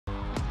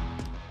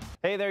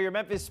Hey there, your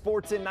Memphis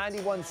Sports in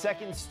 91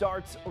 seconds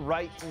starts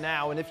right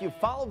now. And if you've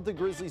followed the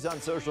Grizzlies on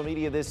social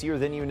media this year,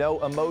 then you know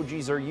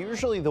emojis are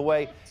usually the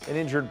way an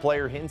injured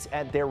player hints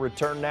at their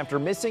return. And after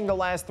missing the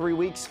last 3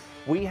 weeks,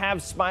 we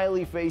have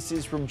smiley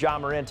faces from Ja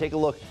Morant. Take a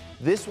look.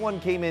 This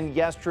one came in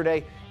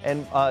yesterday,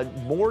 and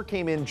more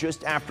came in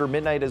just after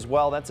midnight as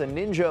well. That's a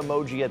ninja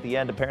emoji at the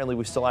end. Apparently,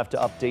 we still have to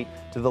update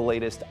to the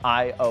latest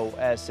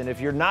iOS. And if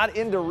you're not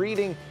into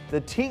reading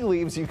the tea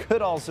leaves, you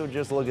could also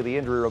just look at the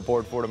injury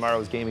report for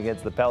tomorrow's game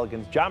against the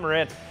Pelicans. Ja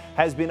Morant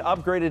has been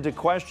upgraded to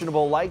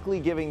questionable, likely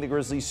giving the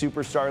Grizzlies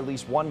superstar at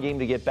least one game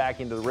to get back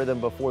into the rhythm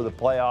before the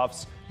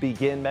playoffs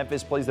begin.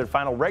 Memphis plays their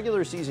final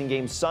regular season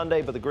game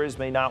Sunday, but the Grizz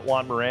may not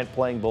want Morant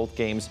playing both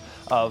games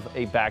of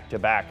a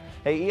back-to-back.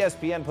 Hey,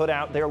 ESPN put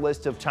out their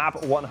list of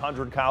top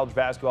 100 college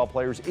basketball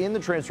players in the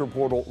transfer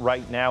portal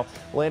right now.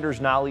 Landers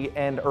Nolley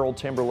and Earl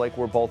Timberlake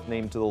were both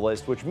named to the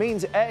list, which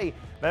means A,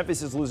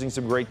 Memphis is losing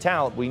some great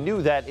talent. We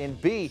knew that.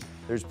 And B,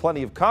 there's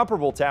plenty of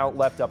comparable talent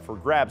left up for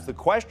grabs. The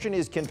question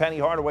is, can Penny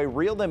Hardaway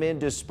reel them in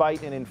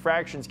despite an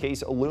infractions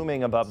case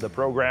looming above the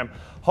program?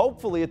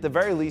 Hopefully, at the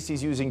very least,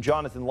 he's using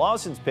Jonathan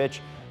Lawson's pitch.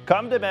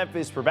 Come to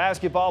Memphis for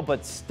basketball,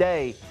 but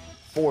stay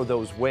for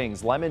those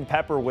wings. Lemon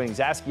pepper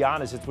wings. Ask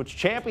Giannis. It's what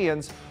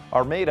champions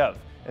are made of.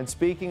 And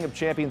speaking of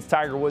champions,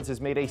 Tiger Woods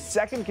has made a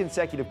second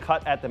consecutive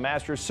cut at the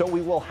Masters, so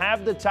we will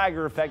have the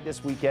Tiger effect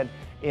this weekend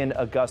in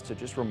Augusta.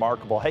 Just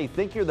remarkable. Hey,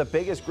 think you're the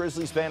biggest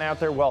Grizzlies fan out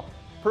there? Well,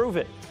 prove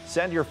it.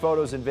 Send your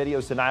photos and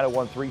videos to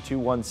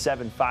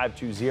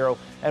 901-321-7520,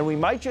 and we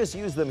might just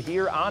use them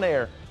here on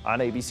air on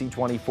ABC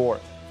 24.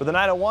 For the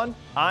 901,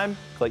 I'm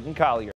Clayton Collier.